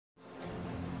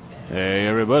Hey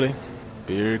everybody,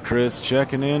 Beer Chris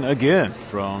checking in again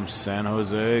from San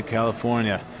Jose,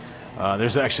 California.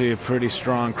 There's actually a pretty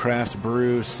strong craft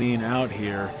brew scene out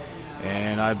here,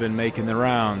 and I've been making the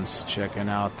rounds, checking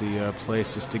out the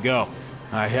places to go.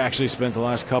 I actually spent the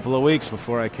last couple of weeks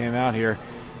before I came out here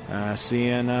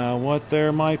seeing what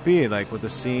there might be, like what the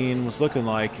scene was looking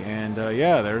like, and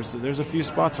yeah, there's a few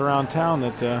spots around town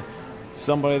that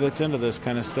somebody that's into this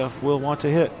kind of stuff will want to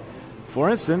hit. For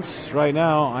instance, right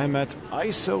now I'm at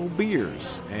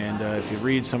ISObeers, and if you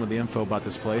read some of the info about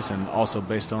this place, and also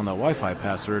based on the Wi-Fi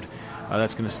password,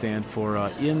 that's going to stand for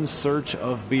In Search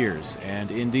of Beers.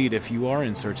 And indeed, if you are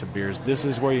in search of beers, this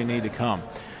is where you need to come.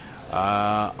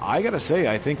 I got to say,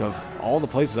 I think of all the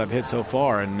places I've hit so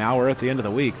far, and now we're at the end of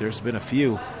the week, there's been a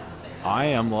few. I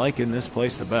am liking this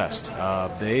place the best.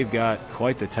 They've got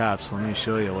quite the taps. Let me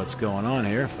show you what's going on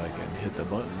here, if I can hit the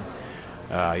button.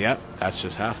 Yep, that's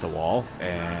just half the wall,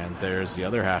 and there's the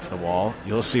other half of the wall.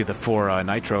 You'll see the 4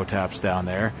 nitro taps down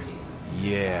there.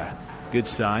 Yeah, good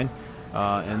sign.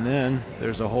 And then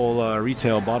there's a whole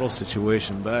retail bottle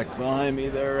situation back behind me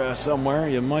there somewhere.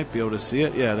 You might be able to see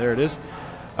it. Yeah, there it is.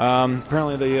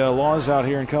 Apparently the laws out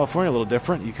here in California are a little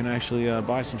different. You can actually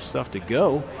buy some stuff to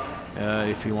go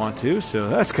if you want to, so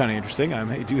that's kind of interesting. I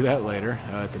may do that later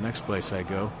at the next place I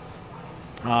go.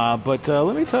 But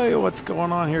let me tell you what's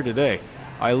going on here today.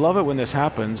 I love it when this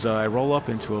happens. I roll up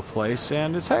into a place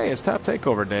and it's Tap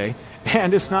Takeover Day.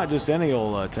 And it's not just any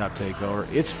old Tap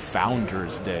Takeover, it's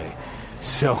Founders Day.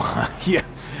 So, yeah,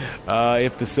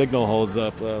 if the signal holds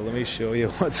up, let me show you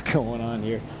what's going on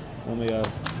here. Let me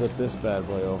flip this bad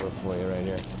boy over for you right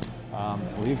here.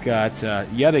 We've got,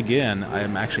 yet again,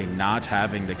 I'm actually not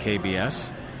having the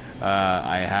KBS.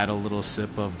 I had a little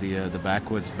sip of the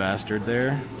Backwoods Bastard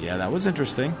there. Yeah, that was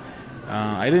interesting.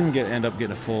 I didn't end up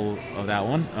getting a full of that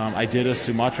one. I did a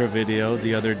Sumatra video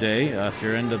the other day. If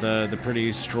you're into the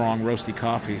pretty strong roasty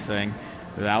coffee thing,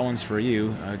 that one's for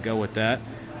you. Go with that.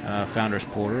 Founders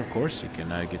Porter, of course. You can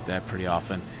get that pretty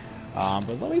often.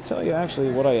 But let me tell you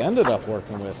actually what I ended up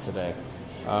working with today.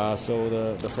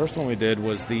 So the first one we did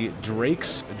was the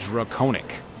Drake's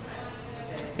Draconic.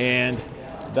 And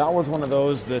that was one of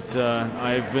those that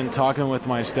I've been talking with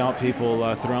my stout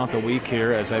people throughout the week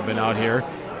here as I've been out here,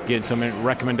 getting some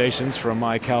recommendations from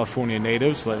my California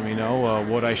natives, letting me know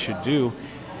what I should do.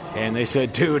 And they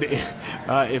said, dude,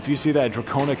 if you see that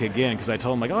Draconic again, because I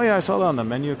told them, like, oh yeah, I saw that on the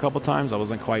menu a couple times. I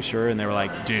wasn't quite sure. And they were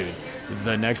like, dude,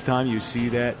 the next time you see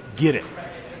that, get it.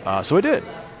 So I did.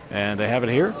 And they have it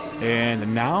here.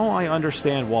 And now I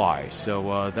understand why.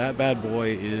 So that bad boy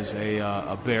is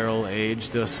a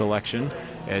barrel-aged selection.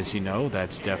 As you know,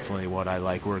 that's definitely what I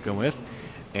like working with.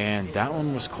 And that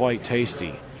one was quite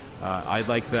tasty. I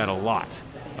like that a lot.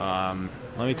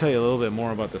 Let me tell you a little bit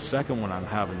more about the second one I'm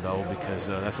having, though, because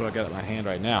that's what I got in my hand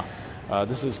right now.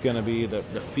 This is going to be the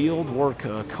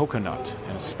Fieldwork Coconut,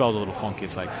 and it's spelled a little funky.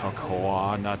 It's like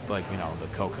cocoa, not like, you know, the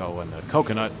cocoa and the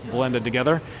coconut blended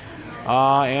together.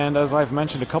 And as I've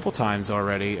mentioned a couple times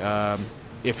already,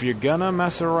 if you're going to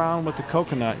mess around with the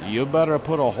coconut, you better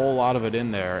put a whole lot of it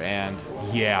in there. And,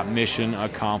 yeah, mission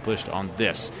accomplished on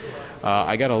this.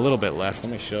 I got a little bit left.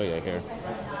 Let me show you here.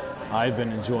 I've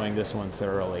been enjoying this one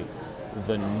thoroughly.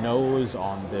 The nose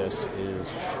on this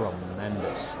is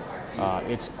tremendous.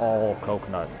 It's all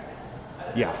coconut.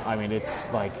 Yeah, I mean, it's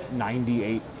like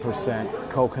 98%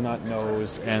 coconut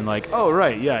nose, and like, oh,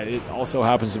 right, yeah, it also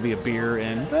happens to be a beer,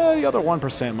 and the other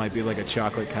 1% might be like a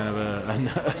chocolate kind of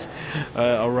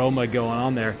a aroma going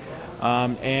on there.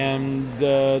 And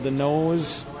the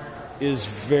nose is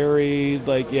very,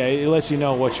 like, yeah, it lets you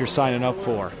know what you're signing up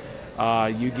for.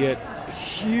 You get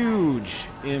huge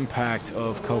impact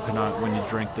of coconut when you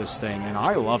drink this thing, and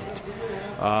I love it.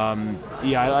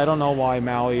 Yeah, I don't know why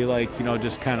Maui, like, you know,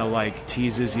 just kind of like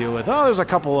teases you with, oh, there's a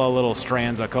couple of little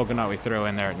strands of coconut we throw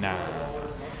in there.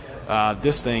 Nah.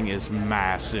 This thing is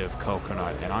massive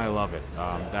coconut, and I love it.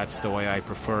 That's the way I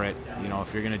prefer it. You know,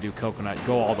 if you're going to do coconut,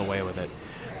 go all the way with it.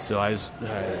 So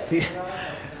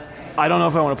I don't know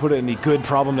if I want to put it in the good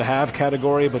problem to have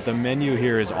category, but the menu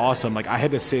here is awesome. Like, I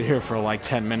had to sit here for like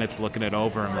 10 minutes looking it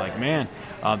over, and like, man,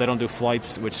 they don't do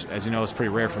flights, which, as you know, is pretty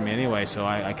rare for me anyway. So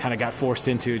I kind of got forced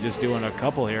into just doing a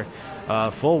couple here,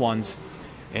 full ones.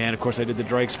 And of course, I did the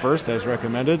Drake's first, as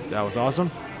recommended. That was awesome.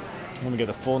 Let me get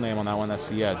the full name on that one. That's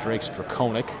the Drake's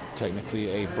Draconic,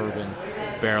 technically a bourbon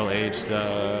barrel-aged,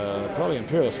 probably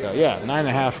imperial style. Yeah,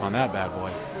 9.5 on that bad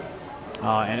boy.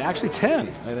 And actually 10.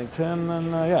 I think 10,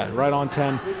 and yeah, right on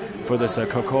 10 for this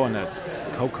coconut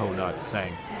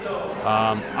thing.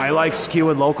 I like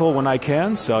skewing local when I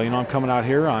can, so, you know, I'm coming out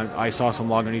here. I saw some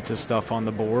Lagunitas stuff on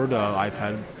the board. I've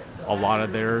had a lot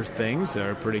of their things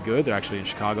are pretty good. They're actually in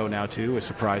Chicago now too. It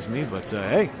surprised me, but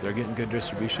hey, they're getting good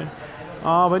distribution.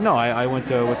 But no, I went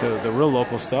with the real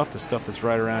local stuff, the stuff that's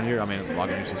right around here. I mean,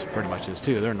 Lagunitas pretty much is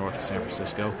too. They're north of San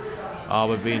Francisco.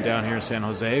 But being down here in San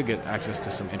Jose, you get access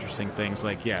to some interesting things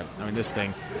like, yeah, I mean, this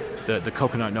thing, the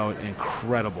coconut note,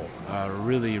 incredible,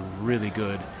 really, really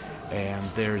good. And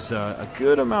there's a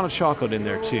good amount of chocolate in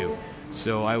there too.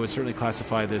 So I would certainly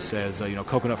classify this as,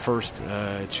 coconut first,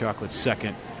 chocolate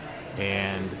second.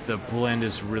 And the blend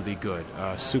is really good.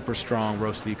 Super strong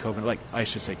roasty coconut, like I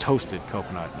should say toasted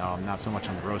coconut, not so much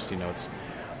on the roasty notes.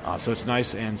 So it's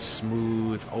nice and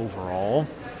smooth overall.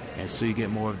 And so you get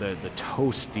more of the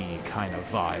toasty kind of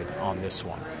vibe on this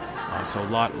one. So a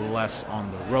lot less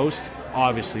on the roast.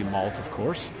 Obviously malt, of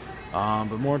course. But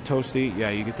more toasty. Yeah,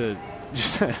 you get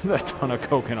just a ton of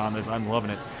coconut on this. I'm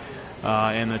loving it.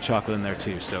 And the chocolate in there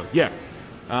too. So, yeah.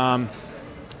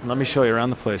 Let me show you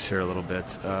around the place here a little bit.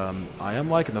 I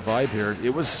am liking the vibe here. It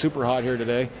was super hot here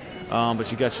today,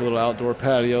 but you got your little outdoor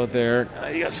patio there.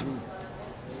 You got some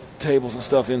tables and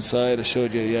stuff inside. I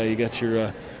showed you, yeah, you got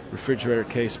your refrigerator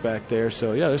case back there.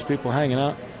 So, yeah, there's people hanging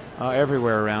out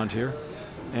everywhere around here,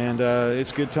 and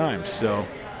it's good times. So,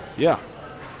 yeah,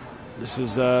 this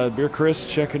is Beer Chris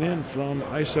checking in from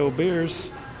ISObeers.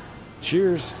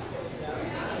 Cheers.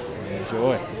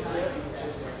 Enjoy.